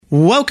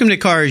Welcome to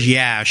Cars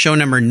Yeah, show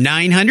number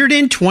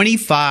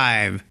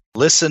 925.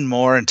 Listen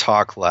more and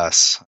talk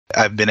less.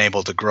 I've been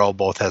able to grow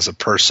both as a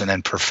person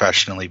and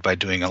professionally by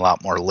doing a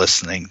lot more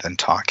listening than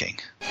talking.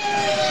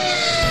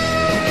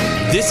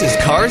 This is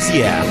Cars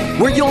Yeah,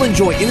 where you'll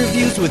enjoy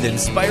interviews with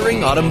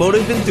inspiring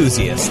automotive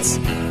enthusiasts.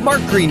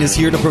 Mark Green is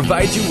here to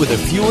provide you with a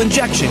fuel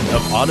injection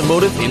of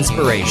automotive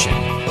inspiration.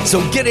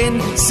 So get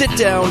in, sit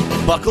down,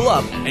 buckle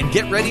up, and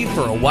get ready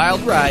for a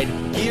wild ride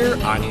here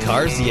on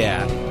Cars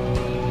Yeah.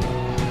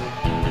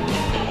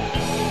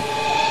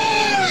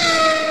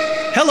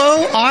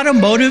 Hello,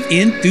 automotive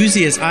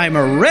enthusiasts. I'm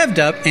revved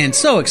up and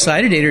so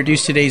excited to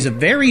introduce today's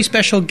very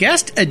special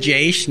guest,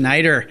 Jay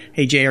Schneider.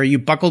 Hey, Jay, are you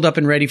buckled up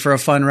and ready for a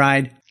fun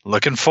ride?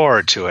 Looking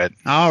forward to it.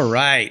 All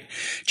right.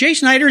 Jay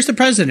Schneider is the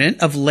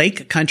president of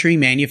Lake Country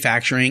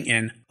Manufacturing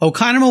in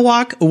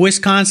Oconomowoc,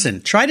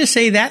 Wisconsin. Try to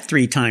say that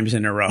 3 times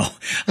in a row.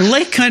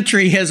 Lake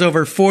Country has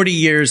over 40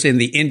 years in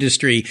the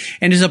industry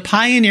and is a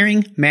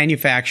pioneering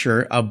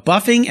manufacturer of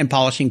buffing and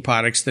polishing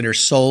products that are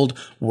sold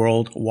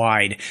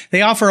worldwide.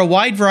 They offer a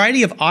wide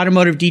variety of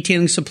automotive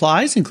detailing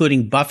supplies,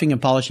 including buffing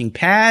and polishing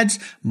pads,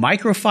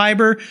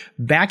 microfiber,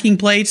 backing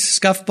plates,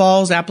 scuff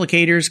balls,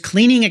 applicators,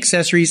 cleaning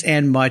accessories,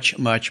 and much,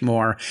 much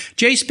more.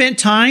 Jay spent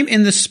time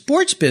in the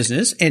sports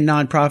business and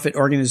nonprofit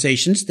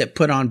organizations that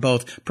put on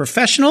both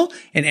professional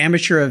and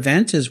amateur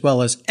events, as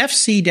well as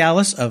FC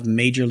Dallas of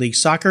Major League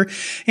Soccer.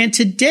 And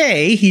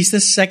today, he's the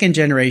second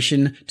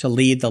generation to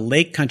lead the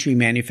Lake Country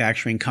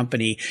Manufacturing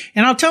Company.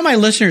 And I'll tell my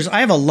listeners,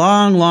 I have a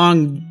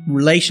long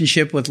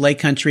relationship with Lake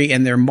Country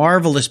and their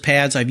marvelous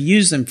pads. I've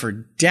used them for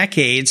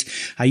decades.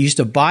 I used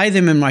to buy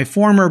them in my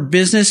former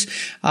business.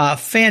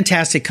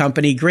 Fantastic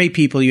company, great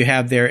people you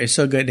have there. It's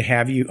so good to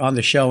have you on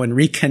the show and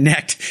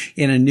reconnect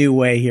in a new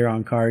way here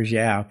on Cars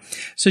Yeah.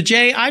 So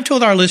Jay, I've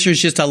told our listeners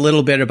just a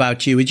little bit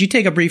about you. Would you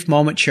take a brief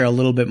moment, share a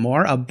little bit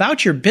more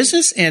about your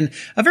business and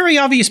a very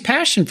obvious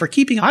passion for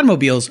keeping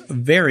automobiles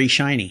very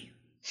shiny?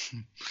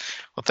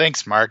 Well,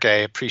 thanks, Mark. I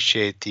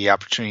appreciate the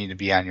opportunity to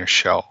be on your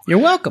show. You're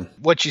welcome.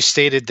 What you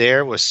stated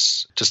there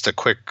was just a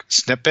quick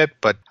snippet,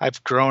 but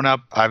I've grown up,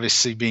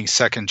 obviously being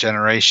second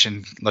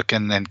generation,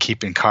 looking and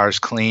keeping cars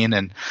clean.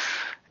 And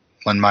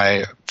when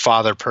my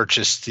father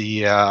purchased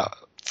the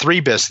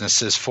 3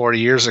 businesses 40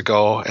 years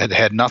ago, it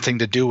had nothing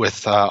to do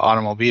with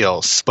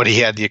automobiles, but he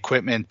had the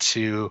equipment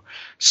to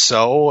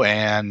sew,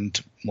 and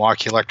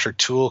Milwaukee Electric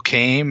Tool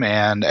came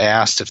and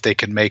asked if they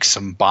could make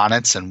some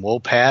bonnets and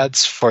wool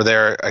pads for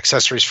their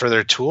accessories for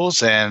their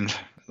tools, and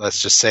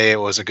let's just say it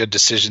was a good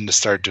decision to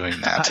start doing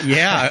that.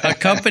 Yeah, a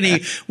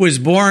company was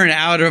born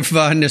out of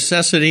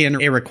necessity and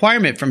a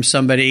requirement from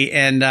somebody.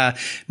 And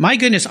my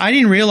goodness, I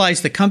didn't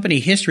realize the company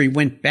history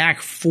went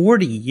back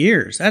 40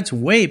 years. That's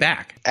way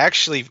back.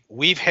 Actually,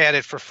 we've had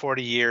it for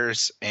 40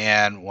 years.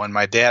 And when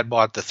my dad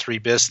bought the 3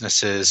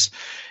 businesses,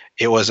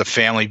 it was a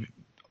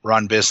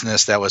family-run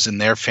business that was in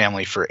their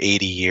family for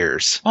 80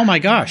 years. Oh, my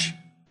gosh.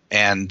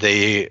 And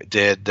they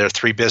did, their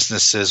 3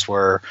 businesses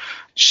were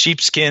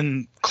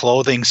sheepskin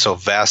clothing, so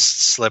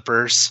vests,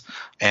 slippers,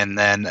 and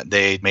then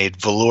they made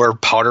velour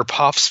powder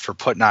puffs for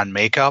putting on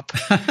makeup.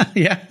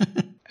 Yeah.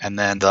 And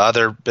then the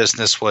other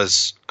business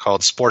was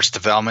called Sports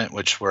Development,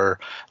 which were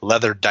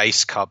leather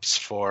dice cups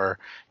for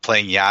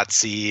playing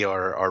Yahtzee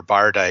or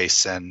bar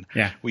dice. And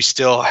we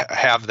still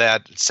have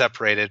that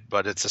separated,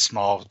 but it's a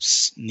small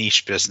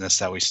niche business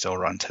that we still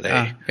run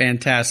today.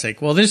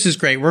 Fantastic. Well, this is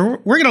great. We're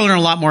going to learn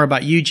a lot more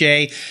about you,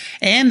 Jay,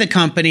 and the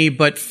company.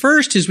 But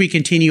first, as we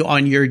continue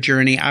on your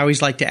journey, I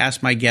always like to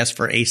ask my guests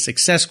for a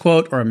success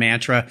quote or a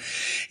mantra.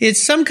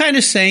 It's some kind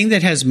of saying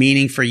that has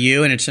meaning for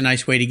you, and it's a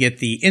nice way to get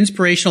the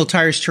inspirational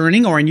tires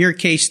turning, or in your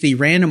case, the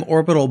random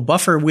orbital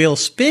buffer wheel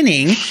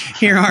spinning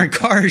here on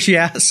Cars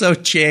Yeah. So,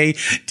 Jay,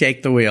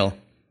 take the wheel.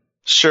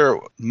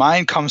 Sure.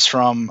 Mine comes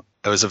from,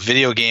 it was a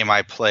video game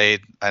I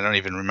played. I don't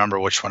even remember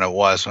which one it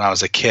was when I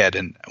was a kid.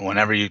 And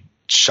whenever you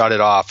shut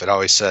it off, it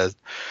always says,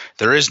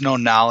 there is no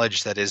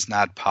knowledge that is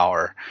not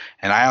power.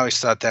 And I always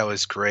thought that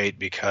was great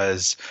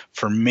because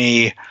for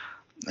me,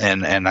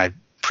 and I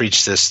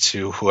preach this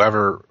to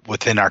whoever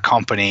within our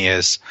company,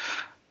 is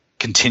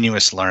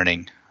continuous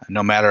learning.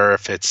 No matter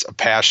if it's a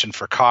passion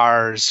for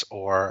cars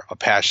or a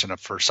passion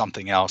for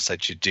something else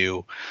that you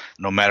do,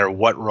 no matter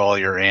what role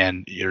you're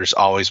in, there's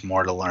always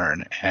more to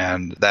learn.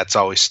 And that's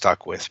always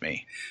stuck with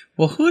me.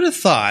 Well, who'd have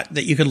thought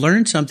that you could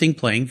learn something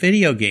playing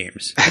video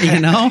games? You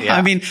know, Yeah.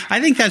 I mean, I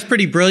think that's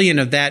pretty brilliant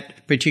of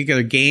that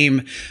particular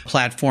game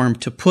platform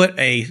to put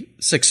a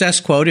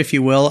success quote, if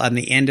you will, on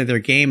the end of their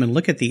game and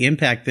look at the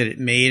impact that it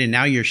made. And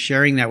now you're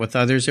sharing that with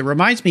others. It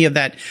reminds me of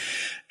that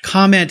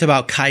comment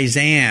about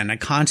Kaizen, a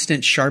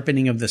constant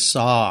sharpening of the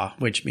saw,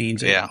 which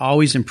means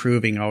always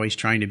improving, always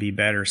trying to be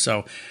better.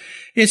 So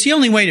it's the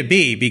only way to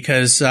be,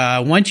 because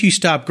once you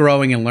stop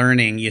growing and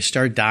learning, you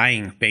start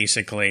dying,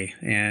 basically.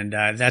 And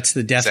that's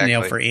the death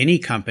knell for any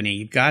company.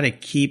 You've got to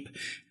keep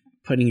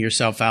putting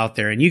yourself out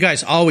there. And you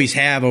guys always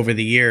have over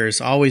the years,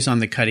 always on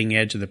the cutting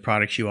edge of the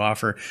products you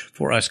offer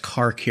for us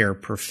car care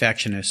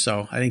perfectionists.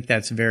 So I think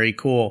that's very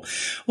cool.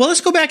 Well,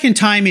 let's go back in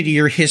time into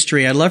your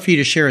history. I'd love for you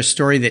to share a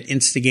story that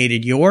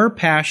instigated your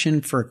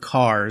passion for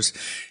cars.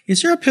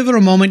 Is there a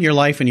pivotal moment in your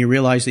life when you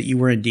realized that you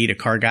were indeed a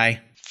car guy?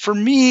 For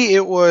me,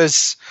 it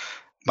was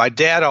my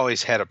dad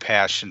always had a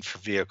passion for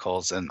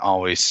vehicles and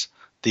always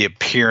the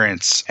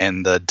appearance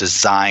and the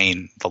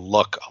design, the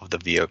look of the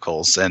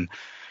vehicles. And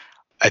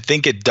I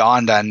think it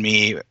dawned on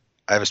me,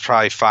 I was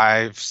probably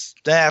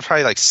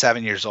probably like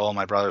 7 years old.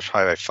 My brother was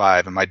probably like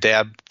 5. And my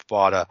dad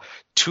bought a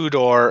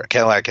 2-door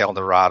Cadillac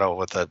Eldorado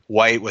with a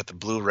white with a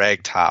blue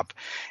rag top.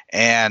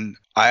 And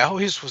I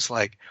always was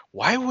like,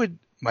 why would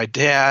my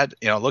dad,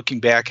 looking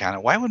back on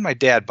it, why would my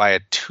dad buy a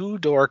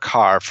 2-door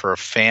car for a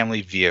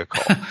family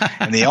vehicle?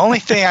 And the only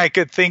thing I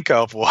could think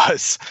of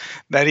was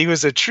that he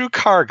was a true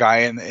car guy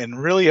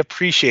and really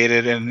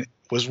appreciated and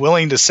was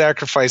willing to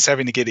sacrifice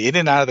having to get in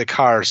and out of the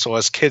car so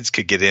us kids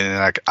could get in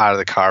and out of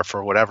the car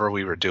for whatever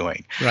we were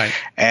doing. Right.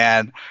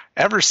 And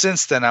ever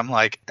since then, I'm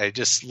like, I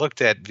just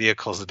looked at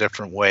vehicles a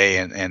different way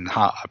and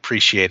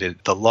appreciated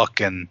the look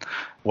and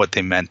what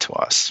they meant to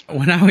us.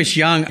 When I was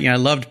young, I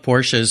loved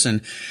Porsches, and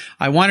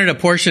I wanted a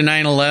Porsche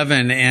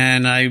 911,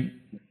 and I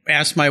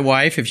asked my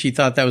wife if she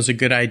thought that was a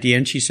good idea,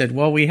 and she said,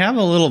 well, we have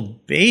a little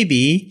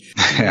baby.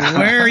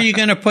 Where are you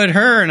going to put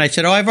her? And I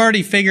said, I've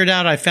already figured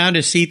out. I found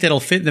a seat that'll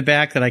fit in the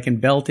back that I can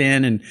belt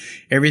in, and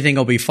everything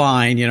will be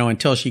fine,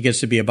 until she gets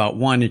to be about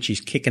 1 and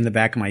she's kicking the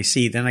back of my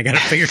seat. Then I got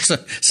to figure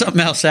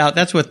something else out.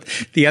 That's what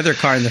the other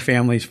car in the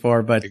family's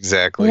for. But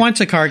exactly.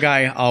 Once a car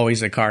guy,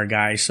 always a car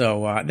guy.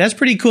 So that's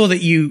pretty cool that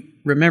you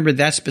remember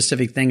that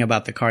specific thing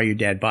about the car your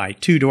dad bought,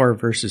 2-door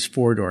versus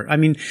 4-door. I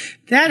mean,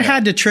 that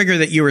had to trigger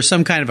that you were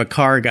some kind of a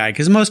car guy,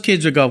 because most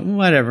kids would go,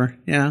 whatever,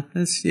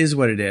 this is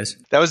what it is.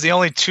 That was the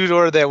only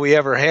 2-door that we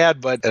ever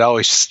had, but it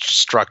always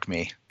struck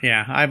me.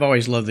 Yeah, I've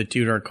always loved the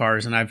 2-door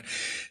cars, and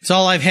it's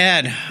all I've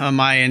had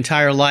my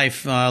entire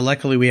life.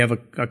 Luckily, we have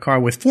a car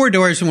with 4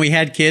 doors when we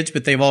had kids,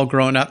 but they've all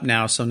grown up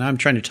now. So now I'm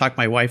trying to talk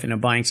my wife into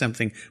buying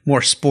something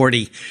more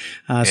sporty,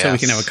 so we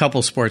can have a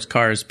couple sports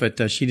cars.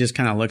 But she just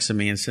kind of looks at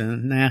me and says,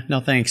 "Nah, no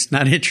thanks,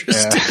 not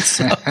interested." Yeah.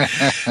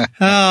 So,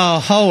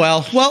 oh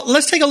well. Well,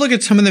 let's take a look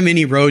at some of the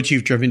many roads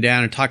you've driven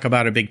down and talk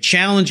about a big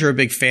challenge or a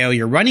big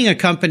failure. Running a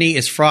company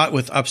is fraught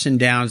with ups and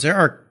downs. There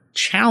are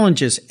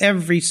challenges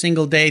every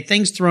single day,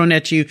 things thrown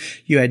at you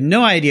you had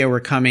no idea were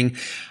coming.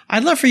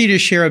 I'd love for you to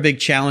share a big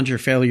challenge or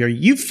failure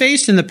you've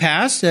faced in the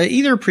past,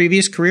 either a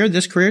previous career,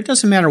 this career. It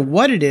doesn't matter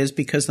what it is,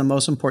 because the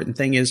most important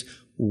thing is,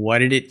 what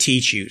did it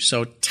teach you?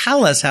 So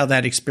tell us how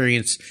that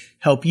experience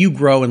helped you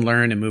grow and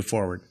learn and move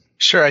forward.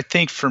 Sure. I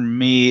think for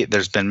me,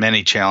 there's been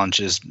many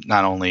challenges,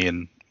 not only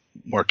in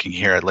working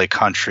here at Lake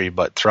Country,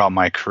 but throughout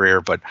my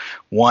career. But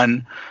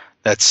one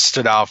that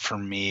stood out for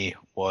me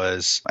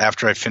was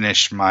after I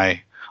finished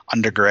my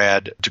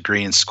undergrad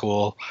degree in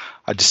school,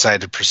 I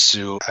decided to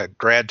pursue a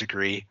grad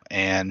degree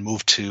and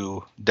moved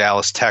to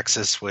Dallas,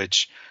 Texas,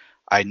 which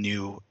I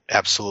knew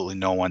absolutely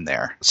no one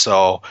there.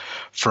 So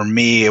for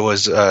me, it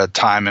was a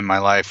time in my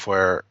life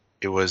where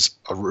it was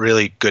a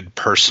really good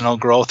personal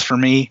growth for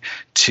me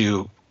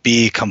to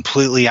be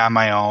completely on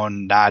my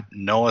own, not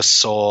know a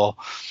soul.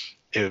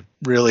 It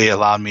really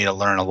allowed me to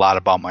learn a lot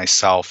about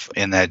myself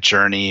in that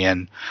journey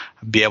and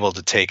be able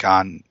to take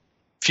on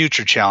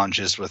future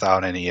challenges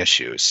without any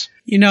issues.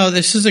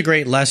 This is a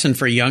great lesson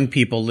for young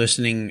people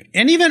listening,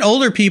 and even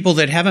older people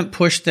that haven't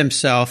pushed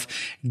themselves.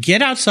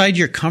 Get outside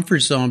your comfort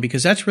zone,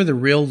 because that's where the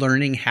real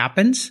learning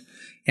happens.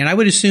 And I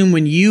would assume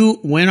when you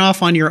went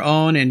off on your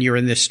own and you're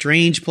in this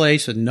strange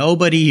place with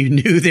nobody you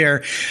knew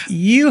there,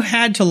 you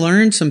had to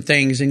learn some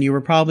things, and you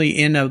were probably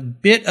in a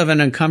bit of an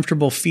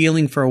uncomfortable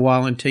feeling for a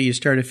while until you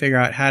started to figure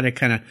out how to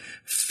kind of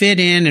fit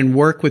in and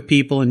work with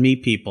people and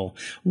meet people.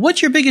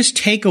 What's your biggest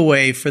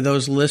takeaway for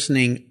those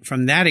listening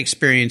from that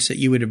experience that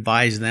you would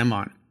advise them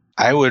on?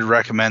 I would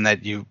recommend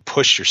that you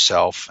push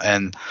yourself,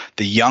 and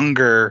the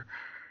younger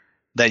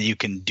that you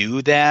can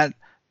do that,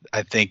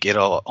 I think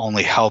it'll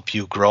only help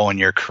you grow in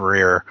your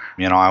career.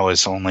 I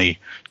was only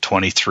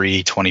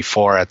 23,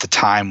 24 at the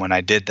time when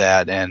I did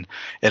that, and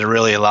it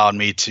really allowed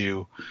me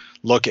to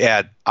look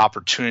at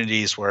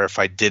opportunities where if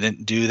I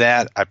didn't do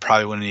that, I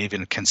probably wouldn't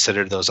even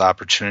consider those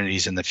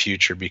opportunities in the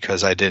future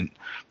because I didn't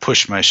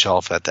push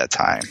myself at that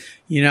time.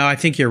 I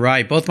think you're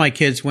right. Both my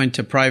kids went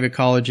to private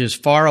colleges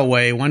far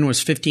away. One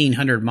was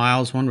 1,500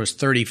 miles. One was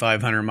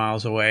 3,500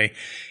 miles away.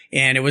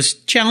 And it was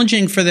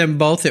challenging for them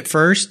both at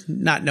first,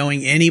 not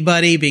knowing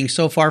anybody, being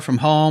so far from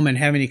home and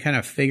having to kind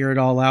of figure it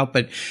all out.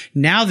 But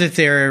now that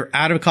they're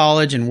out of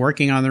college and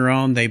working on their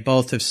own, they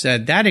both have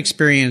said that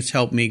experience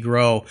helped me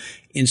grow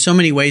in so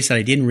many ways that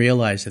I didn't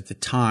realize at the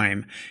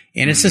time.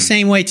 And it's the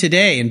same way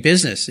today in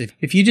business.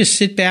 If you just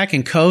sit back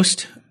and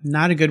coast,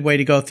 not a good way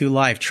to go through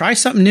life. Try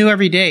something new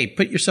every day.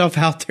 Put yourself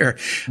out there.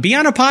 Be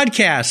on a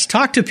podcast.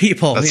 Talk to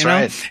people. That's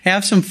right.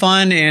 Have some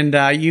fun,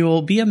 and you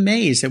will be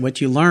amazed at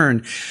what you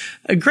learn.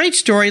 A great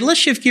story. Let's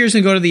shift gears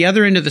and go to the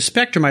other end of the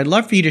spectrum. I'd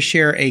love for you to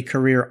share a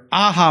career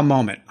aha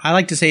moment. I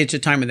like to say it's a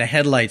time when the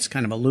headlights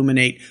kind of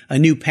illuminate a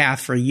new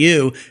path for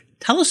you.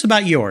 Tell us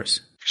about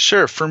yours.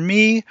 Sure. For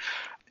me,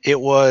 it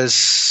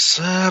was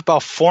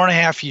about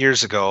 4.5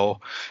 years ago.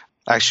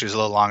 Actually, it was a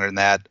little longer than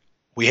that.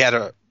 We had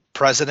a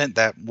president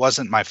that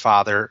wasn't my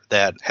father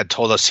that had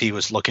told us he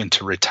was looking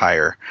to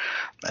retire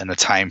in a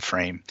time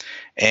frame.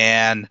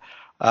 And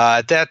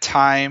at that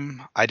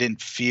time, I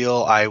didn't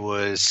feel I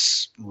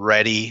was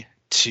ready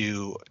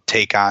to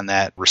take on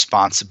that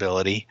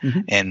responsibility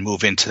and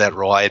move into that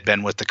role. I had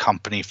been with the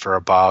company for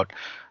about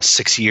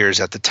 6 years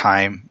at the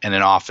time in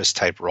an office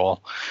type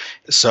role.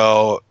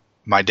 So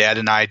my dad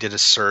and I did a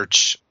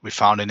search. We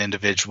found an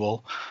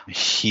individual.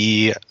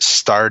 He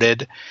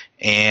started,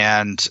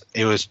 and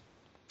it was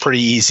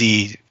pretty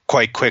easy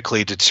quite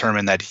quickly to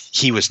determine that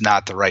he was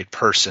not the right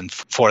person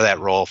for that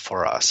role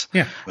for us.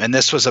 Yeah. And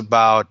this was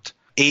about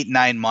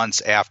 8-9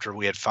 months after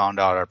we had found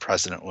out our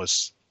president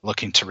was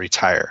looking to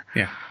retire.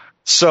 Yeah.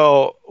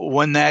 So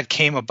when that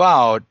came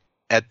about,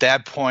 at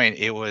that point,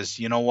 it was,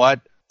 you know what,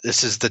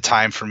 this is the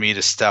time for me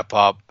to step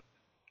up.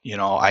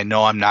 I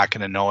know I'm not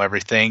going to know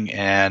everything,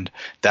 and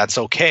that's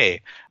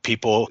okay.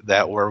 People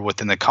that were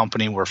within the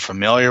company were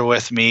familiar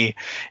with me,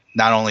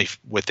 not only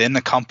within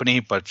the company,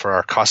 but for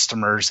our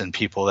customers and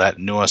people that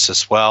knew us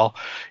as well.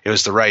 It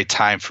was the right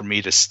time for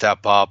me to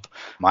step up.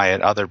 I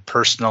had other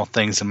personal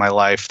things in my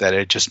life that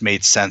it just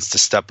made sense to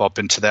step up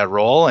into that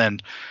role,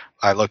 and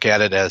I look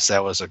at it as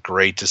that was a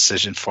great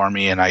decision for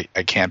me, and I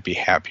can't be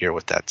happier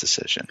with that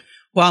decision.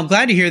 Well, I'm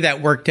glad to hear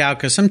that worked out,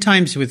 because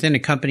sometimes within a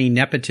company,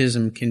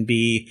 nepotism can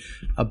be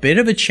a bit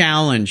of a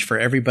challenge for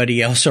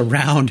everybody else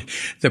around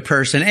the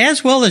person,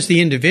 as well as the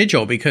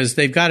individual, because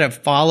they've got to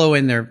follow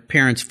in their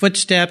parents'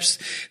 footsteps.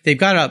 They've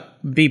got to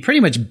be pretty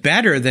much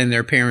better than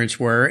their parents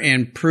were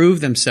and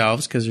prove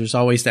themselves, because there's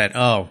always that,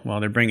 oh, well,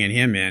 they're bringing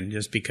him in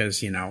just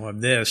because,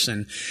 of this.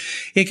 And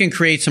it can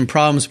create some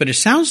problems. But it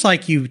sounds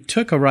like you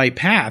took a right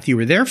path. You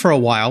were there for a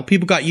while.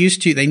 People got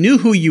used to, they knew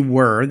who you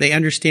were. They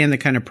understand the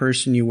kind of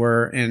person you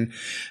were. And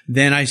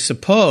then I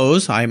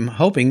suppose, I'm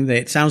hoping that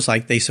it sounds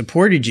like they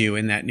supported you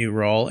in that new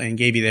role and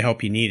gave you the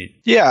help you needed.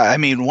 Yeah. I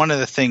mean, one of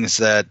the things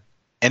that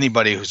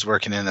anybody who's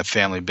working in the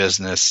family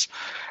business,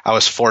 I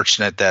was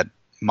fortunate that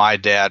my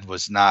dad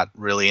was not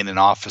really in an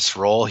office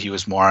role. He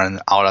was more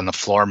out on the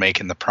floor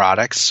making the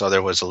products. So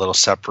there was a little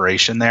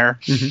separation there.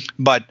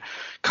 But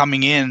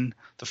coming in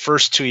the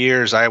first 2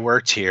 years I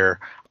worked here,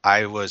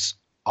 I was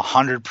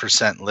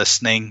 100%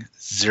 listening,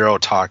 0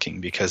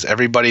 talking, because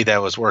everybody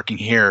that was working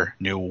here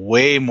knew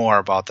way more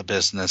about the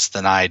business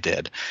than I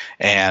did.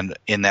 And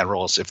in that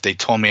role, if they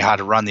told me how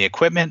to run the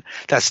equipment,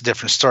 that's a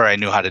different story. I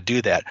knew how to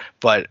do that.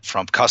 But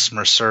from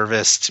customer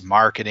service to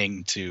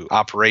marketing to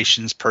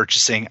operations,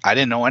 purchasing, I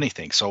didn't know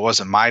anything. So it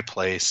wasn't my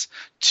place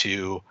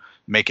to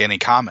make any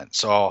comment.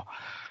 So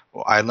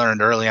I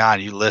learned early on,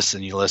 you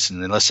listen,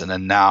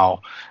 and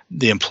now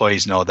the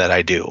employees know that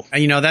I do.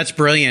 That's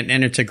brilliant,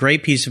 and it's a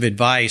great piece of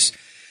advice.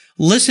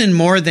 Listen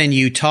more than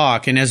you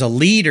talk. And as a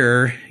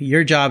leader,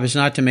 your job is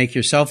not to make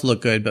yourself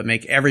look good, but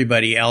make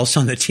everybody else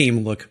on the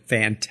team look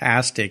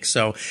fantastic.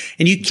 So,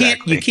 and you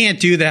can't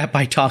do that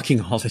by talking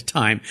all the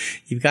time.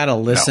 You've got to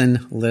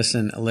listen.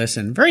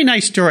 Very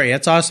nice story.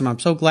 That's awesome. I'm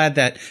so glad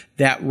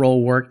that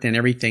role worked and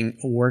everything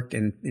worked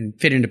and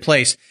fit into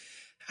place.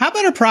 How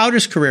about a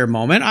proudest career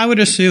moment? I would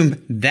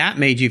assume that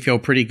made you feel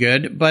pretty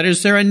good, but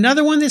is there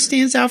another one that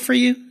stands out for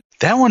you?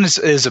 That one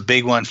is a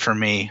big one for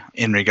me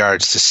in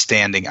regards to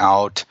standing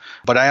out.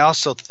 But I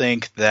also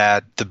think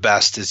that the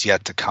best is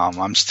yet to come.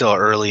 I'm still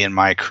early in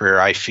my career,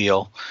 I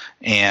feel,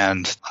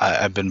 and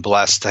I've been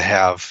blessed to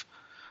have,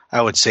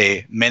 I would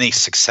say, many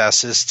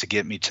successes to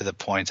get me to the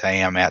point I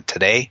am at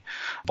today.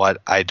 But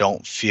I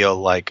don't feel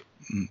like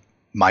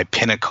my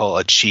pinnacle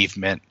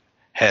achievement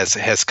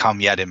has come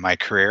yet in my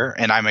career,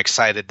 and I'm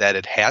excited that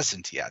it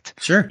hasn't yet.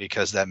 Sure.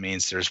 Because that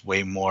means there's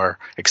way more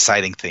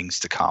exciting things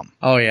to come.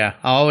 Oh, yeah.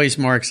 Always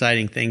more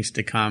exciting things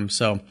to come.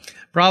 So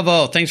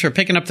bravo. Thanks for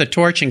picking up the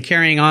torch and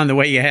carrying on the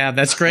way you have.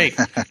 That's great.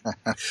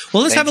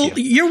 Well,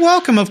 you're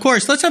welcome, of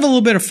course. Let's have a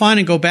little bit of fun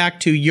and go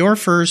back to your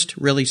first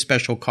really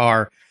special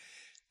car.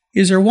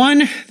 Is there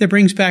one that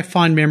brings back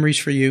fond memories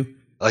for you?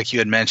 Like you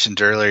had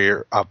mentioned earlier,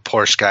 you're a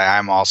Porsche guy.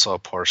 I'm also a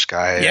Porsche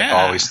guy. Yeah.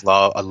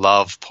 I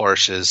love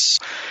Porsches.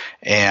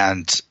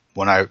 And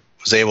when I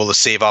was able to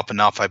save up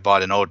enough, I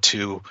bought an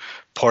 02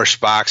 Porsche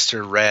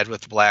Boxster red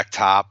with black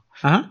top.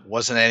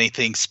 Wasn't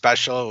anything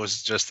special. It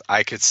was just,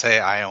 I could say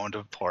I owned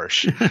a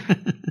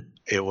Porsche.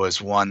 It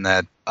was one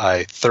that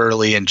I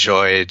thoroughly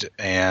enjoyed.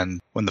 And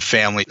when the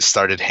family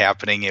started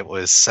happening, it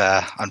was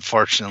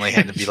unfortunately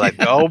had to be let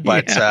go.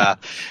 But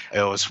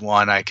it was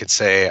one I could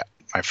say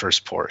my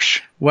first Porsche.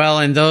 Well,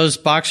 and those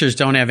Boxers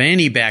don't have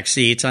any back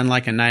seats,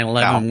 unlike a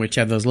 911, which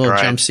have those little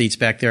jump seats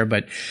back there.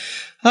 But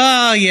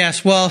Oh,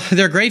 yes. Well,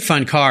 they're great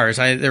fun cars.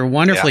 They're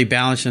wonderfully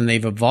balanced, and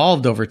they've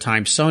evolved over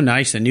time. So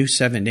nice. The new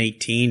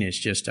 718 is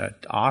just an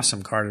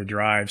awesome car to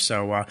drive.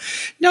 So,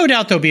 no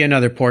doubt there'll be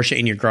another Porsche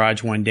in your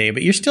garage one day,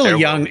 but you're still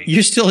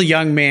a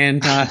young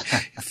man,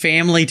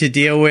 family to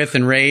deal with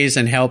and raise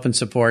and help and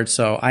support.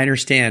 So I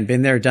understand.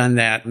 Been there, done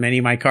that. Many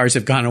of my cars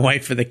have gone away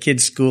for the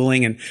kids'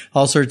 schooling and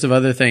all sorts of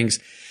other things.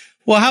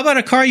 Well, how about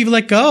a car you've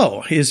let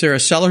go? Is there a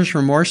seller's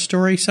remorse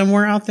story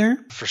somewhere out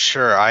there? For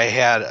sure. I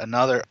had an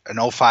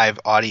 05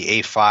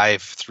 Audi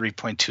A5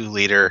 3.2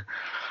 liter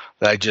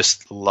that I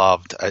just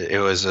loved. It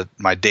was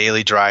my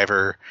daily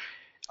driver.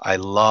 I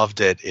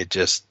loved it. It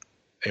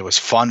was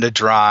fun to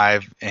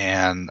drive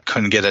and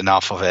couldn't get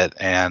enough of it.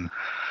 And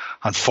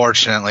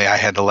unfortunately, I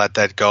had to let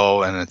that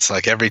go. And it's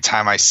like every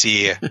time I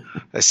see an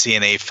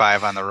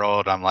A5 on the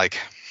road, I'm like,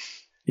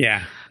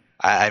 yeah.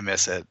 I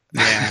miss it.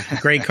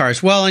 Yeah, great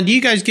cars. Well, and do you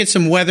guys get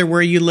some weather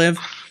where you live?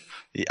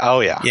 Oh,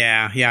 yeah.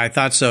 Yeah, I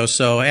thought so.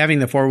 So having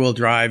the four-wheel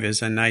drive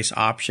is a nice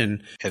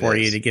option for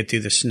you to get through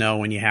the snow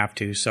when you have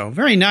to. So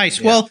very nice.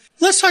 Yeah. Well,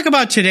 let's talk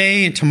about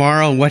today and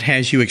tomorrow and what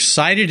has you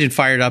excited and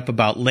fired up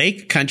about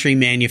Lake Country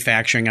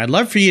Manufacturing. I'd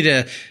love for you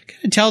to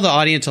kind of tell the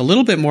audience a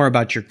little bit more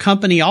about your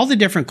company, all the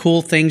different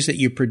cool things that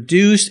you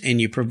produce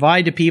and you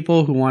provide to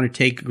people who want to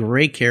take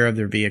great care of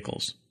their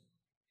vehicles.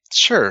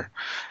 Sure.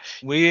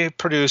 We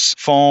produce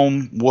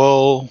foam,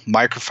 wool,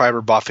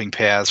 microfiber buffing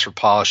pads for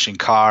polishing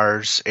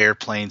cars,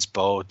 airplanes,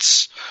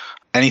 boats,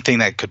 anything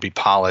that could be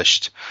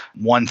polished.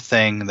 One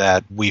thing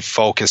that we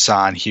focus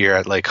on here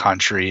at Lake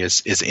Country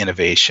is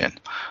innovation.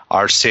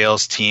 Our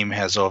sales team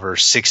has over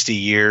 60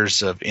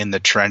 years of in the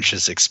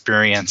trenches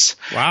experience.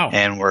 Wow.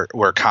 And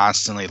we're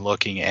constantly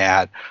looking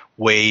at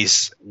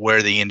ways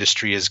where the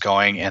industry is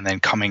going and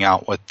then coming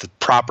out with the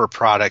proper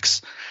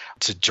products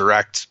to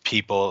direct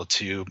people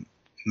to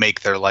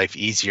make their life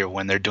easier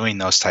when they're doing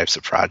those types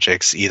of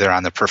projects, either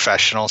on the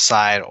professional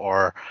side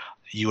or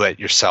you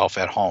yourself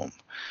at home.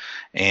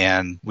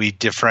 And we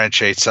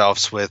differentiate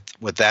ourselves with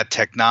that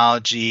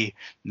technology,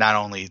 not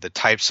only the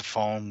types of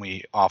foam,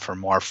 we offer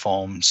more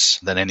foams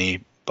than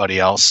anybody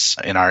else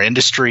in our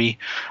industry,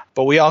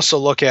 but we also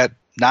look at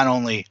not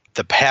only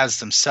the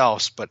pads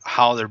themselves, but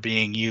how they're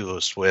being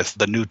used with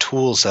the new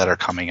tools that are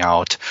coming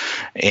out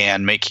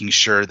and making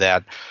sure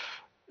that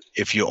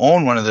if you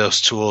own one of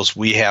those tools,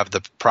 we have the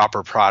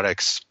proper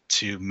products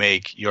to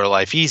make your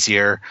life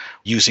easier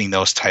using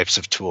those types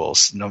of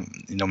tools,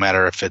 no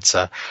matter if it's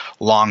a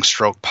long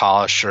stroke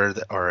polisher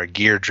or a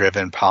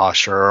gear-driven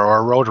polisher or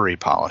a rotary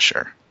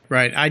polisher.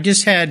 Right. I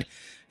just had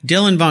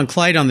Dylan Von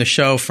Clyde on the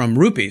show from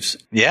Rupees.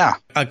 Yeah.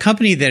 A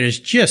company that has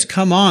just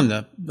come on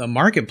the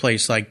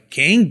marketplace like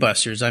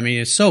gangbusters. I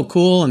mean, it's so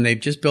cool. And they've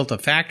just built a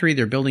factory.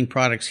 They're building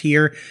products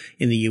here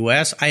in the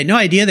U.S. I had no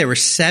idea they were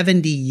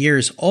 70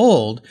 years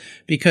old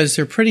because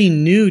they're pretty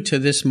new to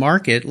this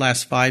market,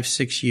 last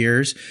 5-6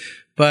 years.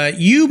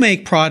 But you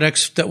make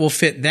products that will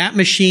fit that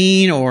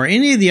machine or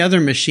any of the other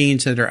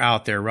machines that are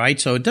out there, right?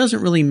 So it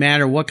doesn't really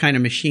matter what kind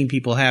of machine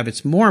people have.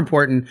 It's more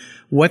important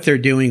what they're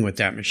doing with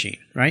that machine,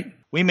 right?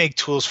 We make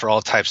tools for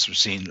all types of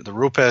machines. The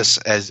Rupes,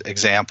 as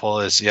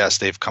example, is yes,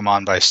 they've come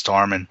on by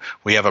storm, and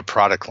we have a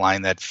product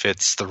line that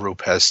fits the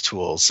Rupes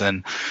tools.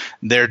 And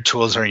their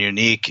tools are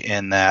unique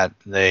in that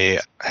they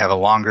have a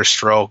longer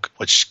stroke,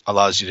 which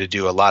allows you to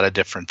do a lot of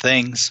different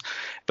things,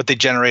 but they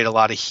generate a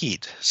lot of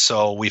heat.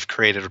 So we've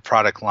created a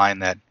product line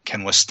that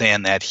can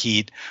withstand that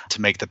heat to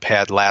make the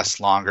pad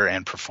last longer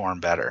and perform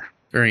better.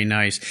 Very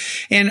nice.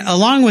 And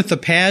along with the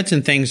pads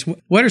and things,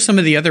 what are some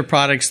of the other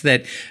products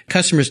that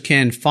customers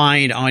can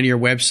find on your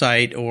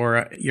website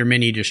or your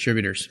many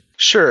distributors?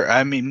 Sure.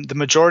 I mean, the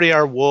majority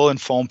are wool and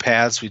foam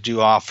pads. We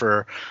do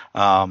offer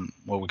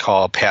what we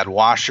call a pad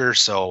washer.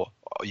 So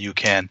you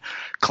can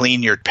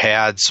clean your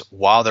pads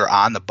while they're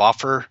on the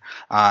buffer,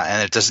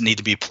 and it doesn't need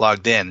to be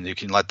plugged in. You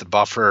can let the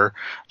buffer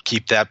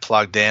keep that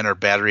plugged in or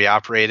battery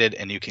operated,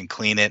 and you can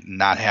clean it and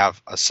not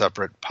have a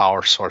separate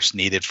power source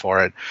needed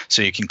for it,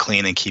 so you can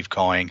clean and keep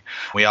going.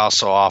 We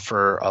also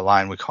offer a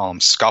line, we call them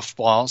scuff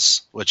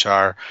balls, which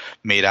are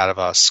made out of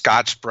a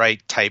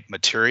Scotch-Brite type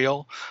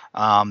material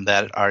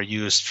that are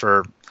used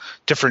for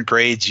different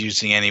grades,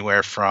 using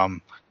anywhere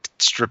from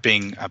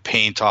stripping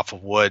paint off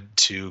of wood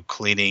to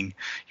cleaning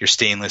your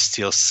stainless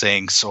steel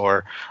sinks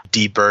or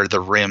deburr the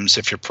rims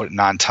if you're putting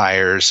on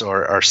tires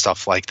or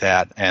stuff like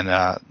that. And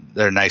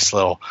they're a nice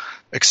little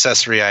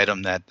accessory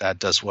item that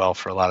does well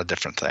for a lot of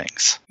different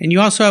things. And you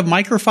also have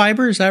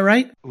microfiber, is that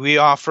right? We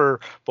offer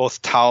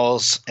both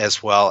towels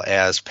as well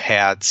as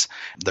pads.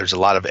 There's a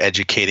lot of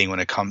educating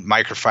when it comes.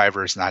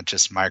 Microfiber is not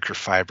just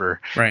microfiber,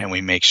 right. And we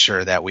make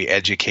sure that we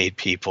educate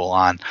people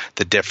on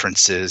the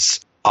differences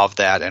of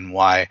that and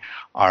why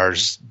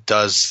ours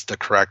does the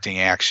correcting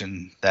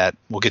action that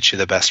will get you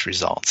the best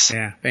results.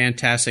 Yeah,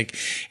 fantastic.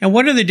 And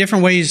what are the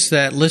different ways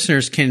that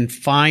listeners can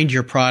find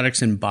your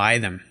products and buy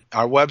them?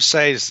 Our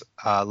website is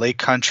Lake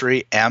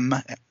Country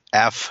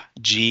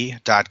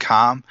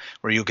fg.com,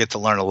 where you'll get to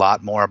learn a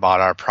lot more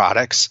about our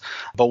products.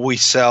 But we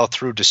sell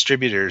through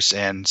distributors,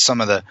 and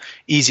some of the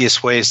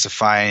easiest ways to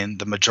find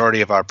the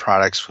majority of our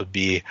products would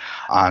be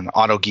on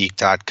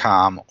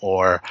autogeek.com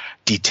or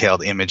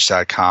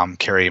detailedimage.com.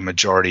 Carry a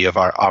majority of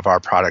our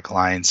product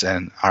lines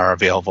and are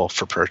available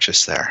for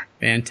purchase there.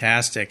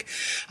 Fantastic.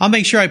 I'll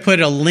make sure I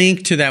put a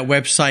link to that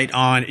website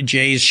on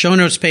Jay's show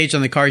notes page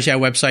on the Cars Yeah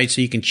website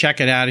so you can check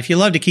it out. If you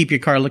love to keep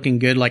your car looking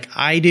good like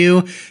I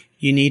do,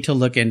 you need to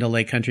look into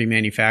Lake Country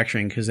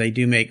Manufacturing because they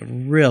do make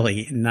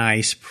really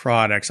nice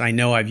products. I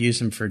know I've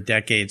used them for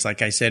decades,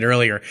 like I said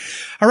earlier.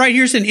 All right,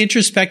 here's an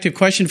introspective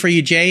question for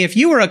you, Jay. If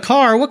you were a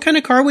car, what kind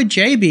of car would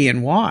Jay be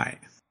and why?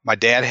 My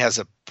dad has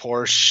a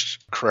Porsche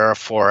Carrera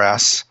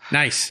 4S.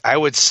 Nice. I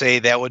would say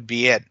that would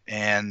be it.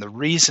 And the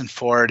reason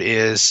for it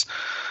is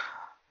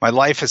my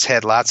life has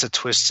had lots of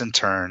twists and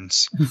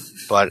turns,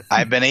 but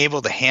I've been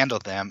able to handle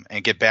them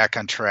and get back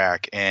on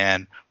track.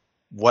 And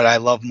what I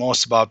love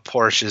most about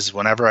Porsches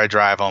whenever I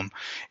drive them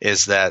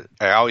is that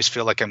I always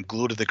feel like I'm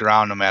glued to the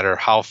ground no matter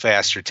how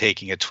fast you're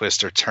taking a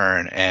twist or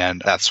turn.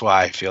 And that's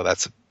why I feel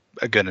that's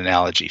a good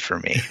analogy for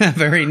me.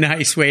 Very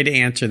nice way to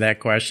answer that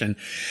question.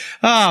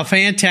 Oh,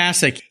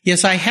 fantastic.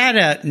 Yes, I had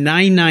a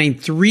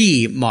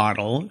 993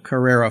 model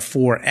Carrera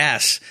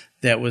 4S.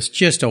 That was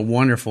just a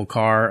wonderful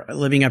car.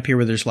 Living up here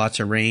where there's lots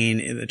of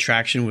rain, the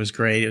traction was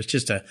great. It was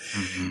just a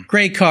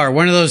great car.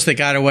 One of those that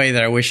got away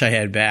that I wish I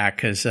had back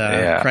because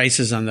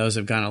prices on those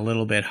have gone a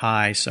little bit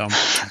high. So,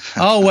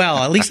 oh well,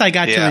 at least I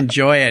got to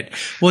enjoy it.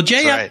 Well,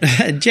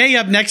 Jay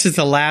up next is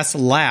the last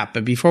lap.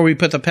 But before we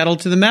put the pedal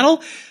to the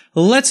metal,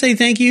 let's say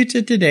thank you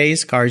to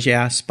today's Cars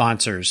Yeah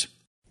sponsors.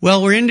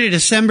 Well, we're into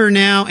December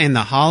now, and the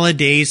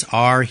holidays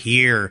are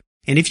here.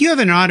 And if you have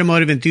an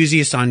automotive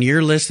enthusiast on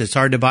your list that's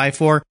hard to buy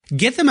for,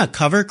 get them a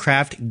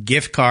Covercraft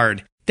gift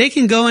card. They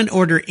can go and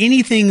order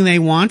anything they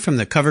want from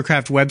the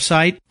Covercraft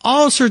website.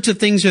 All sorts of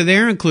things are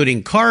there,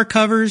 including car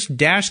covers,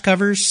 dash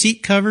covers,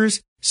 seat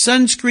covers,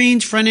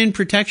 sunscreens, front end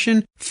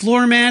protection,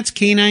 floor mats,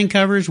 canine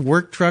covers,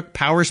 work truck,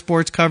 power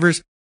sports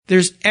covers.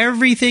 There's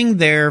everything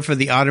there for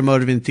the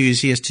automotive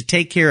enthusiast to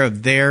take care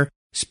of their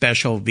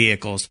special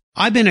vehicles.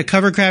 I've been a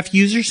Covercraft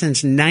user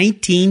since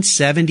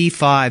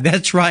 1975.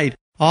 That's right.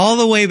 All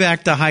the way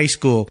back to high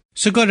school.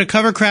 So go to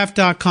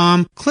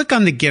covercraft.com, click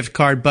on the gift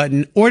card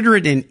button, order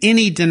it in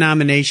any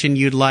denomination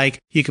you'd like.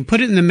 You can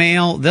put it in the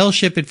mail, they'll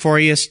ship it for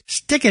you,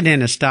 stick it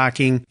in a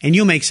stocking, and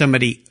you'll make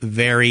somebody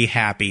very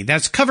happy.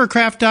 That's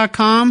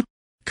covercraft.com,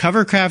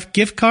 Covercraft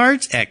gift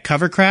cards at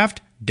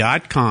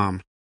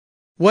covercraft.com.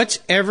 What's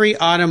every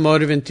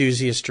automotive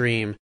enthusiast's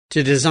dream?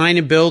 To design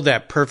and build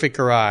that perfect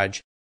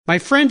garage. My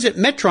friends at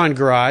Metron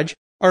Garage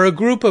are a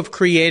group of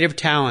creative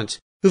talents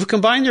who've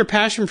combined their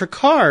passion for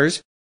cars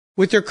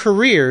with their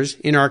careers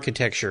in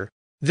architecture.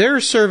 Their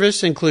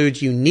service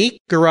includes unique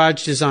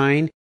garage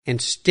design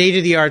and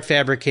state-of-the-art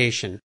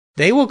fabrication.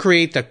 They will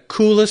create the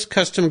coolest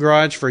custom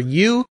garage for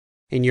you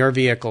and your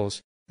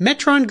vehicles.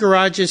 Metron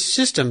Garage's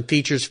system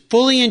features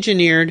fully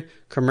engineered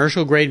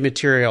commercial-grade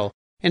material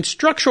and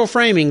structural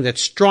framing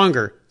that's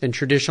stronger than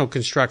traditional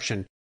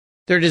construction.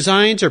 Their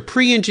designs are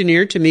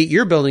pre-engineered to meet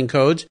your building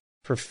codes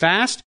for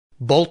fast,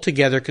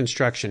 bolt-together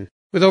construction.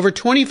 With over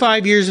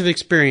 25 years of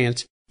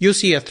experience, you'll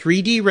see a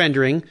 3D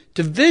rendering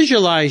to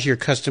visualize your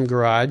custom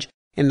garage,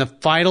 and the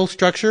final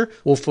structure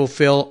will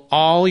fulfill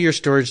all your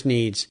storage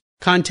needs.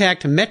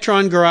 Contact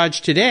Metron Garage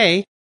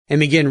today and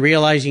begin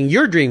realizing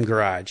your dream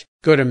garage.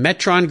 Go to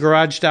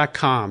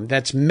metrongarage.com.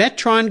 That's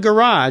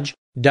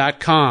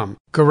metrongarage.com.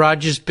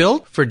 Garage is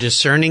built for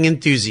discerning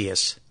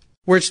enthusiasts.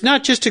 Where it's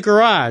not just a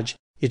garage,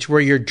 it's where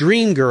your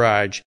dream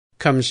garage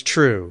comes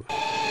true.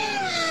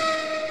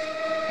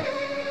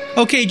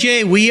 Okay,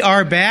 Jay, we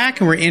are back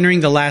and we're entering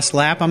the last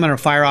lap. I'm going to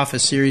fire off a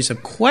series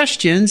of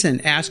questions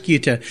and ask you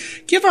to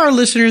give our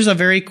listeners a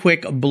very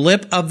quick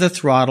blip of the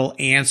throttle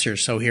answer.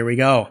 So here we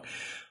go.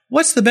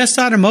 What's the best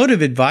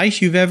automotive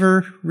advice you've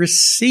ever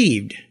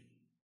received?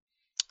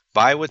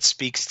 Buy what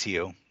speaks to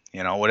you.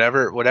 You know,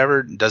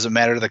 whatever doesn't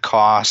matter the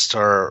cost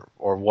or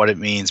what it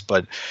means,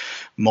 but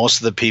most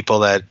of the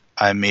people that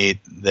I meet,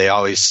 they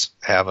always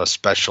have a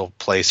special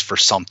place for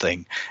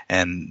something,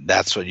 and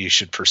that's what you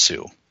should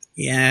pursue.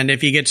 And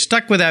if you get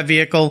stuck with that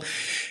vehicle,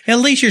 at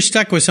least you're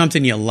stuck with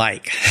something you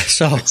like.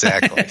 So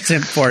exactly. It's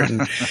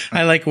important.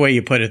 I like the way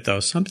you put it, though.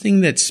 Something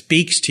that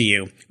speaks to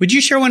you. Would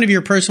you share one of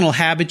your personal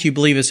habits you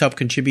believe has helped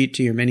contribute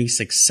to your many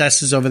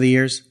successes over the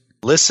years?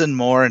 Listen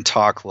more and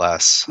talk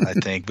less. I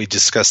think we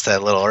discussed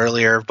that a little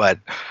earlier, but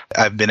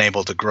I've been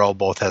able to grow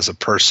both as a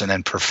person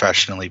and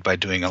professionally by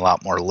doing a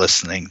lot more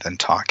listening than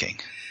talking.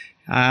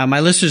 My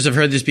listeners have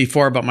heard this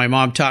before, but my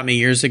mom taught me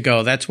years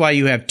ago. That's why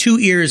you have 2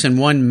 ears and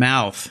 1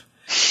 mouth.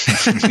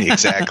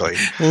 Exactly.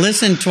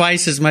 Listen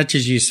twice as much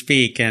as you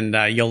speak, and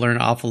you'll learn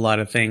an awful lot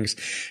of things.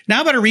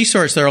 Now about a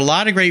resource. There are a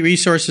lot of great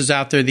resources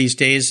out there these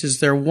days. Is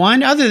there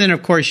one, other than,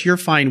 of course, your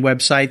fine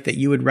website, that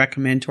you would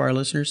recommend to our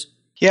listeners?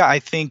 Yeah, I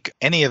think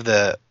any of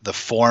the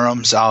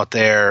forums out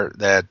there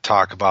that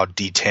talk about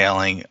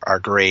detailing are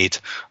great.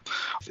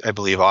 I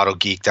believe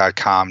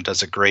AutoGeek.com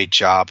does a great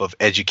job of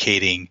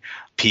educating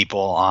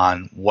people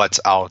on what's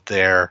out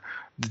there,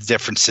 the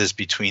differences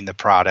between the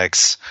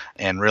products,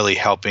 and really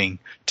helping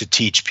to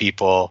teach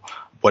people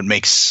what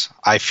makes,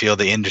 I feel,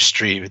 the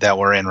industry that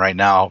we're in right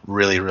now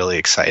really, really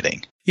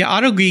exciting. Yeah,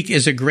 AutoGeek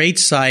is a great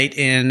site,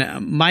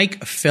 and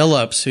Mike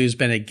Phillips, who's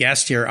been a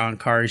guest here on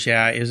Cars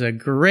Yeah, is a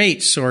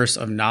great source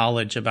of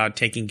knowledge about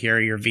taking care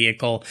of your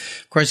vehicle.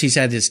 Of course, he's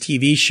had this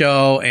TV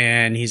show,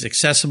 and he's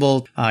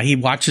accessible. He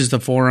watches the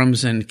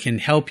forums and can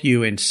help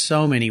you in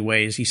so many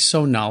ways. He's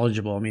so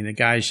knowledgeable. I mean, the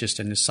guy's just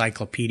an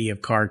encyclopedia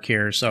of car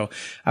care. So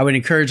I would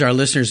encourage our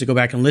listeners to go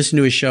back and listen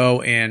to his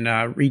show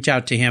and reach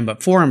out to him.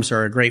 But forums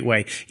are a great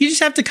way. You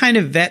just have to kind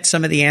of vet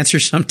some of the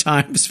answers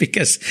sometimes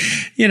because,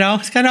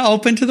 it's kind of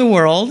open to the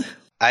world.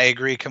 I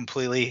agree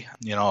completely.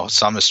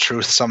 Some is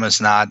truth, some is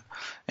not.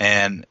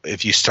 And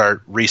if you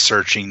start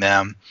researching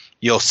them,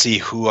 you'll see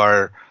who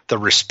are the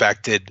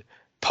respected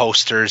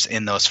posters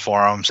in those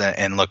forums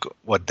and look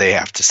what they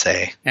have to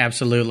say.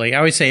 Absolutely. I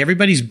always say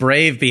everybody's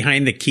brave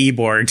behind the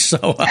keyboard.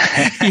 So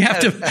you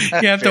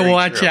have to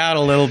watch out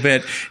a little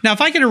bit. Now,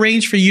 if I could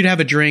arrange for you to have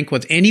a drink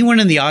with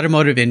anyone in the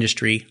automotive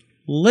industry,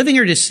 living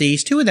or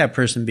deceased, who would that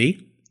person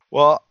be?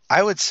 Well,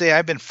 I would say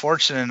I've been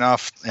fortunate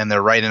enough, and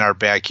they're right in our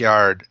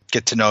backyard,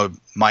 get to know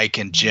Mike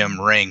and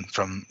Jim Ring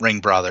from Ring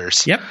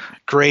Brothers. Yep.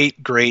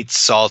 Great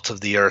salt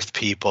of the earth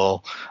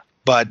people.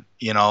 But,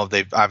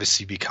 they've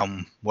obviously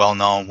become well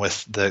known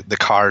with the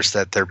cars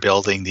that they're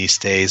building these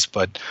days.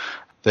 But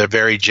they're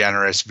very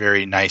generous,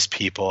 very nice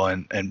people.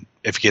 And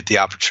if you get the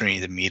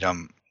opportunity to meet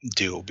them,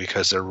 do,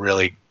 because they're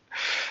really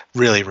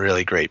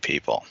great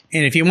people.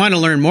 And if you want to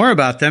learn more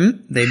about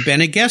them, they've been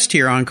a guest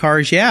here on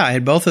Cars Yeah. I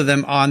had both of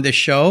them on the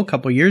show a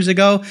couple years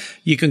ago.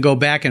 You can go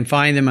back and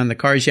find them on the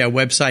Cars Yeah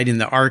website in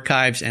the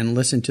archives and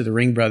listen to the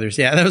Ring Brothers.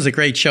 Yeah, that was a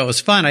great show. It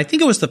was fun. I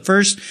think it was the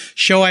first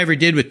show I ever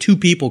did with two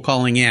people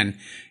calling in.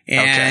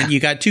 And you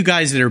got two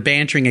guys that are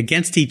bantering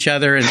against each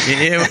other. And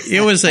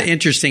it was an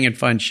interesting and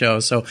fun show.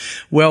 So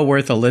well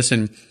worth a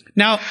listen.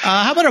 Now,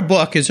 how about a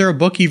book? Is there a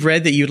book you've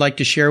read that you'd like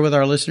to share with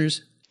our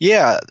listeners?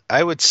 Yeah,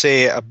 I would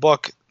say a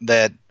book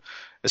that,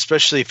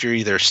 especially if you're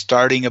either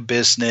starting a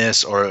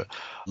business or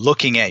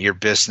looking at your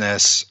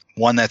business,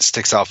 one that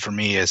sticks out for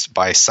me is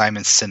by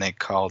Simon Sinek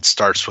called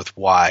Starts With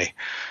Why.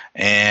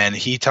 And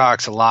he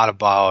talks a lot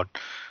about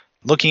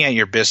looking at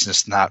your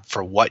business not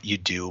for what you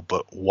do,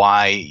 but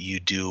why you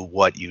do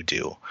what you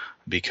do.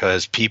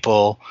 Because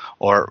people,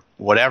 or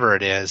whatever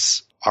it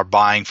is, are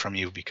buying from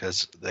you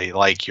because they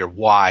like your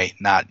why,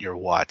 not your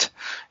what.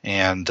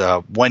 And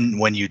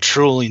when you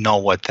truly know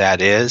what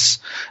that is,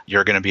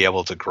 you're going to be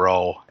able to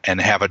grow and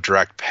have a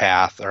direct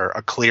path or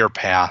a clear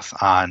path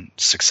on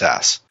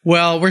success.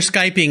 Well, we're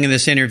Skyping in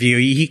this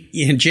interview.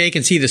 And Jay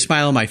can see the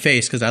smile on my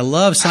face because I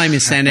love Simon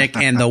Sinek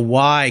and the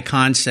why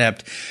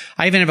concept.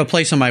 I even have a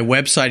place on my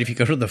website, if you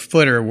go to the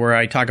footer, where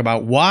I talk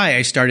about why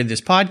I started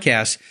this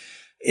podcast.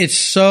 It's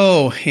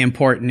so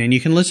important, and you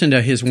can listen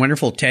to his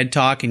wonderful TED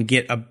Talk and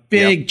get a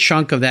big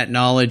chunk of that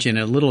knowledge in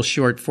a little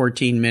short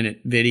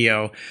 14-minute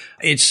video.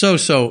 It's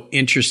so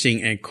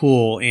interesting and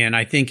cool, and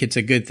I think it's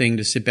a good thing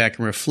to sit back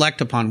and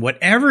reflect upon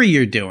whatever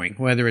you're doing,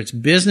 whether it's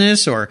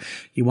business or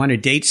you want to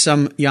date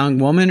some young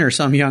woman or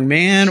some young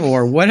man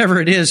or whatever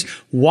it is.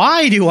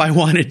 Why do I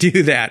want to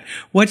do that?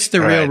 What's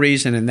the real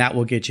reason? And that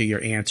will get you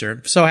your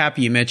answer. So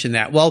happy you mentioned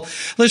that. Well,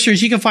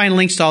 listeners, you can find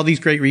links to all these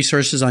great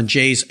resources on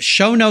Jay's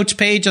show notes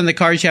page on the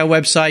Cars Yeah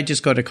website.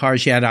 Just go to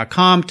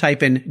carsyeah.com,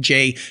 type in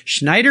Jay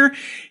Schneider.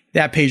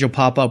 That page will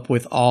pop up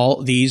with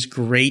all these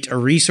great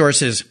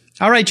resources.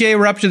 All right, Jay,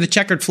 we're up to the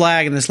checkered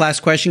flag, and this last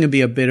question can be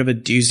a bit of a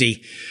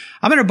doozy.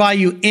 I'm going to buy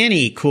you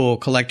any cool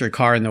collector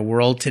car in the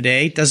world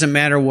today. Doesn't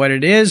matter what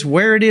it is,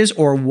 where it is,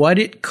 or what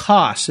it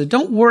costs. So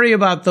don't worry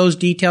about those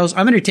details.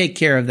 I'm going to take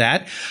care of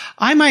that.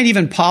 I might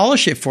even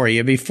polish it for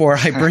you before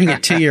I bring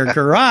it to your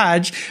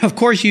garage. Of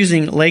course,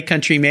 using Lake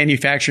Country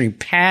Manufacturing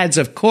pads,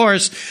 of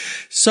course.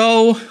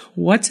 So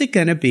what's it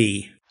going to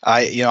be? How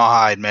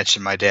I'd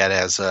mentioned my dad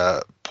has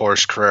a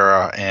Porsche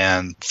Carrera,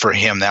 and for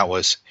him, that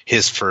was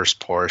his first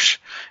Porsche,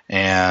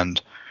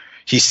 and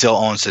he still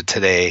owns it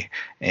today.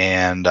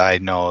 And I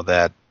know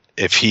that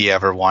if he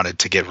ever wanted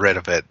to get rid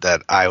of it,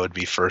 that I would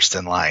be first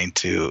in line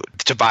to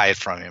buy it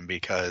from him,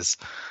 because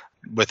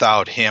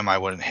without him, I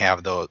wouldn't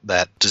have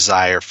that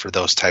desire for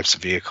those types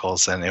of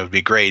vehicles. And it would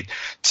be great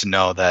to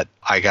know that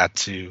I got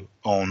to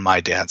own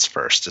my dad's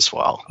first as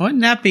well.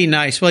 Wouldn't that be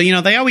nice? Well,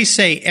 they always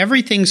say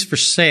everything's for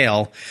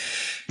sale.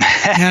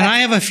 And I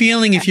have a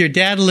feeling if your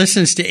dad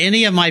listens to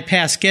any of my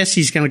past guests,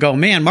 he's going to go,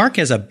 man, Mark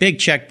has a big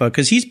checkbook,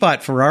 because he's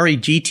bought Ferrari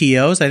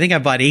GTOs. I think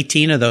I've bought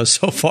 18 of those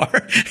so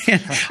far,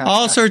 and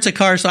all sorts of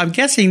cars. So I'm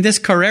guessing this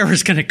Carrera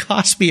is going to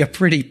cost me a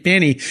pretty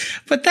penny,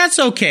 but that's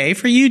okay.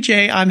 For you,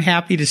 Jay, I'm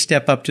happy to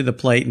step up to the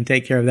plate and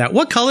take care of that.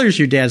 What color is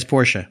your dad's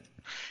Porsche?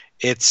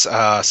 It's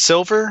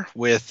silver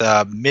with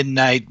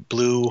midnight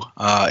blue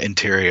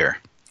interior.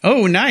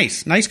 Oh,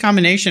 nice. Nice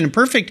combination, and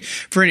perfect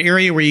for an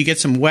area where you get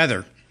some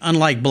weather.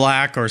 unlike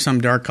black or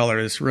some dark color,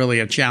 it's really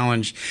a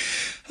challenge.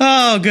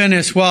 Oh,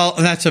 goodness. Well,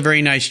 that's a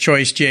very nice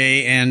choice,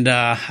 Jay. And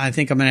I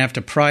think I'm going to have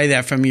to pry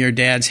that from your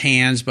dad's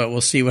hands, but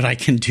we'll see what I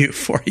can do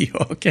for you,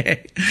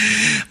 okay?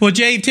 Well,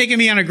 Jay, you've taken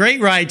me on a great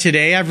ride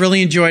today. I've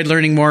really enjoyed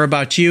learning more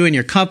about you and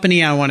your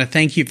company. I want to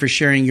thank you for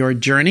sharing your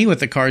journey with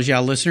the Cars Yeah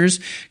listeners.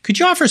 Could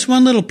you offer us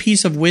one little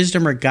piece of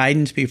wisdom or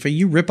guidance before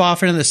you rip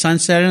off into the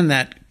sunset in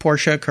that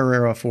Porsche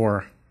Carrera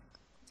 4?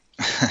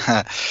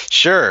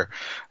 Sure.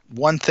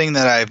 One thing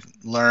that I've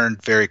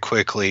learned very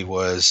quickly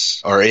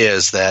is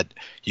that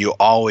you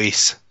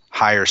always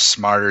hire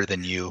smarter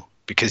than you,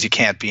 because you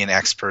can't be an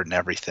expert in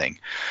everything.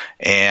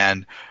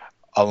 And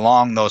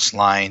along those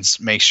lines,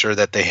 make sure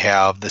that they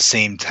have the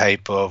same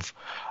type of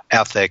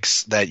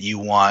ethics that you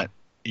want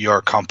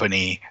your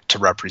company to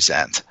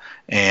represent.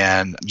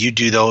 And you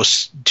do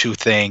those two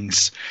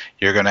things,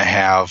 you're going to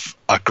have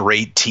a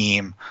great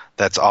team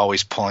that's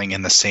always pulling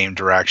in the same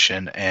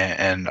direction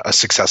and a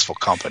successful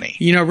company.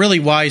 You know, really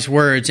wise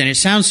words. And it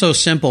sounds so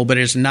simple, but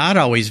it's not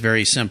always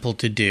very simple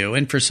to do.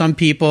 And for some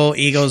people,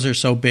 egos are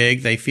so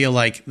big, they feel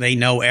like they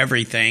know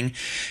everything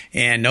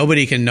and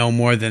nobody can know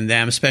more than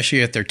them,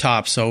 especially at their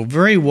top. So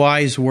very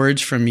wise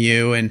words from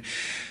you. And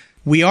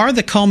we are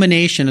the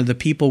culmination of the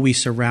people we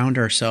surround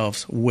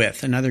ourselves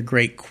with. Another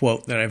great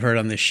quote that I've heard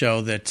on this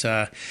show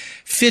that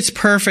fits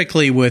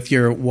perfectly with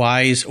your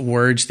wise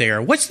words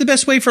there. What's the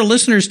best way for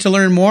listeners to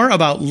learn more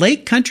about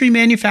Lake Country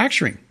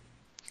Manufacturing?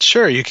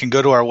 Sure. You can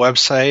go to our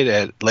website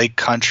at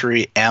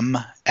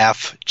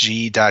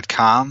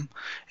lakecountrymfg.com,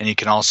 and you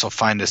can also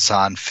find us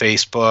on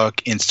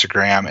Facebook,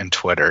 Instagram, and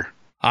Twitter.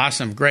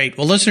 Awesome. Great.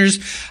 Well, listeners,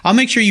 I'll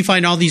make sure you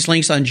find all these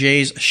links on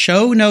Jay's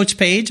show notes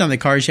page on the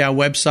Cars Yeah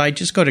website.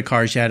 Just go to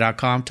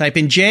carsyeah.com, type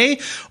in Jay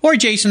or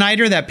Jay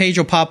Snyder. That page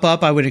will pop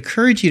up. I would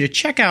encourage you to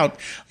check out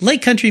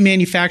Lake Country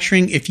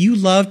Manufacturing. If you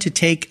love to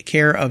take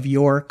care of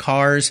your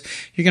cars,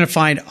 you're going to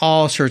find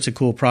all sorts of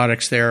cool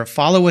products there.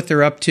 Follow what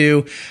they're up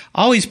to.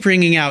 Always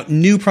bringing out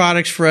new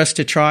products for us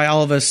to try.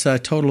 All of us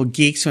total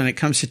geeks when it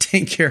comes to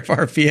taking care of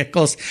our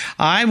vehicles.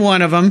 I'm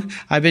one of them.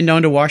 I've been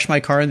known to wash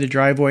my car in the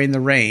driveway in the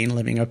rain,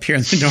 living up here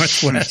in the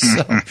Northwest.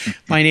 So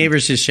my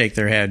neighbors just shake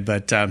their head,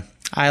 but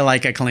I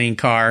like a clean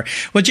car.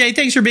 Well, Jay,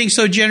 thanks for being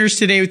so generous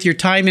today with your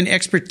time and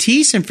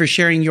expertise and for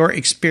sharing your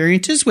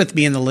experiences with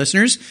me and the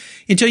listeners.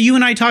 Until you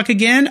and I talk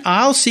again,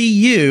 I'll see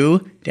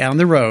you down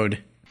the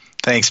road.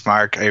 Thanks,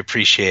 Mark. I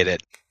appreciate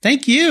it.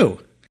 Thank you.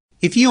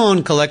 If you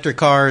own collector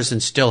cars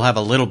and still have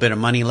a little bit of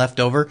money left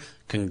over,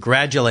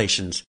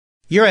 congratulations.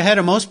 You're ahead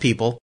of most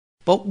people.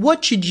 But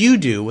what should you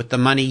do with the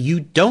money you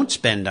don't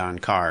spend on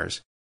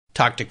cars?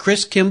 Talk to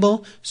Chris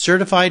Kimball,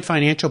 Certified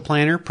Financial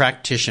Planner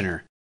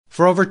Practitioner.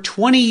 For over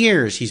 20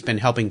 years, he's been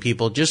helping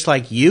people just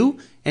like you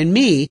and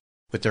me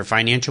with their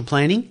financial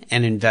planning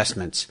and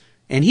investments.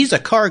 And he's a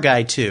car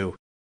guy, too.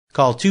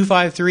 Call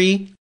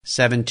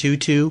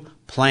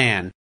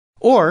 253-722-PLAN.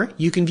 Or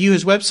you can view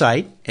his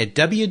website at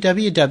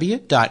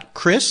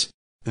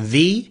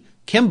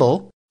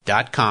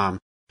www.chrisvkimball.com.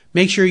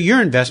 Make sure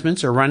your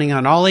investments are running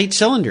on all 8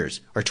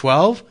 cylinders, or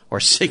 12, or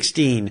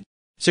 16.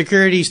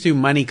 Securities through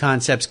Money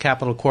Concepts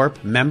Capital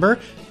Corp. Member,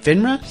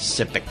 FINRA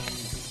SIPC.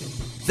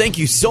 Thank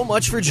you so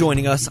much for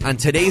joining us on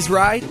today's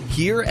ride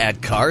here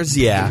at Cars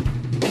Yeah.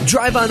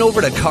 Drive on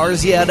over to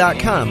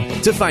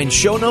carsyeah.com to find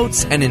show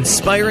notes and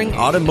inspiring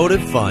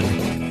automotive fun.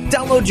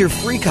 Download your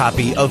free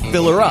copy of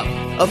Filler Up,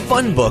 a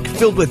fun book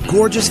filled with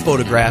gorgeous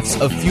photographs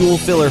of fuel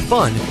filler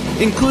fun,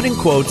 including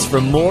quotes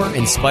from more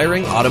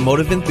inspiring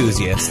automotive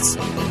enthusiasts.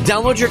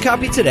 Download your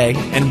copy today,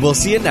 and we'll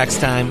see you next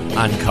time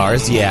on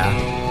Cars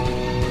Yeah.